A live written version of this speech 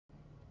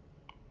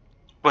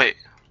Wait,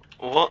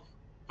 what?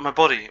 My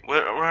body?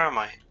 Where am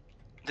I?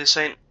 This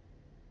ain't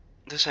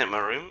my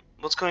room.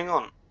 What's going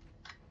on?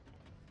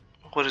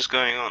 What is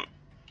going on?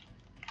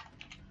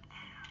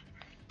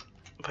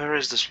 Where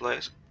is this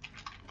place?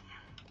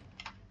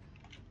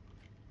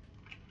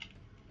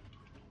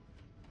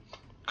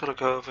 Gotta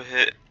go over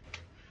here.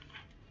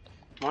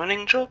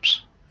 Mining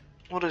jobs?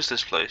 What is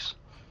this place?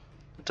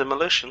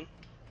 Demolition?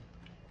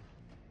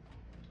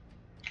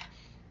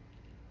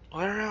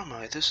 Where am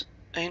I? This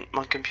ain't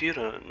my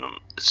computer. No,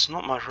 it's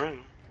not my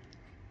room.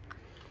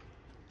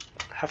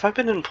 Have I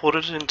been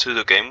imported into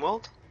the game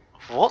world?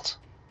 What?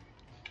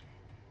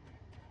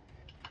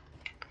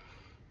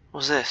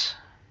 What's this?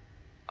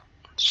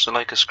 It's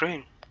like a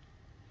screen.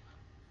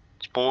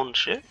 Spawn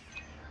shit?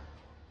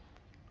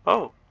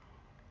 Oh.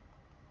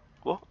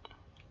 What?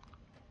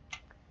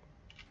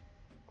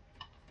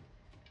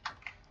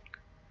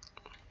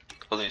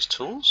 Are these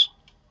tools?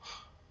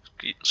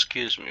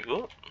 Excuse me,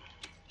 what?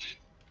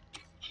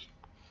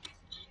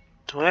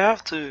 Do I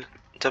have to...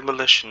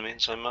 Demolition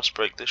means I must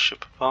break this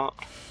ship apart.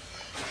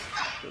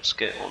 Let's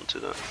get on to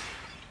that.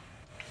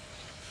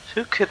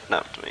 Who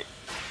kidnapped me?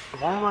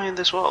 Why am I in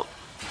this world?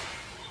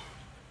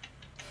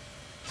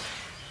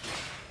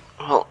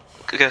 Well,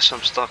 I guess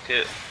I'm stuck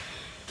here.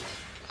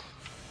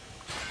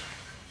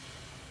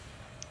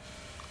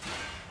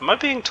 Am I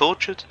being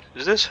tortured?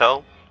 Is this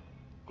hell?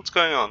 What's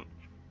going on?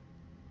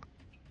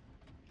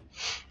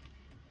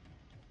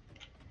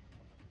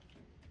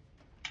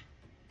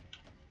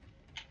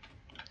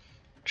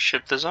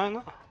 Ship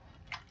designer?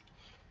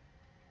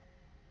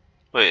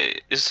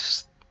 Wait, is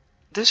this...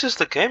 This is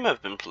the game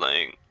I've been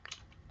playing.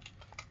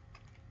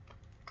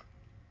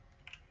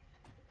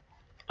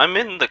 I'm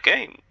in the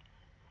game.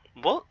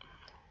 What?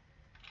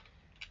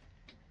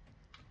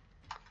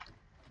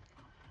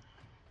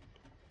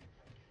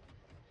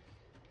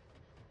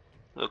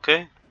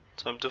 Okay,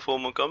 time to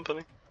form a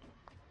company.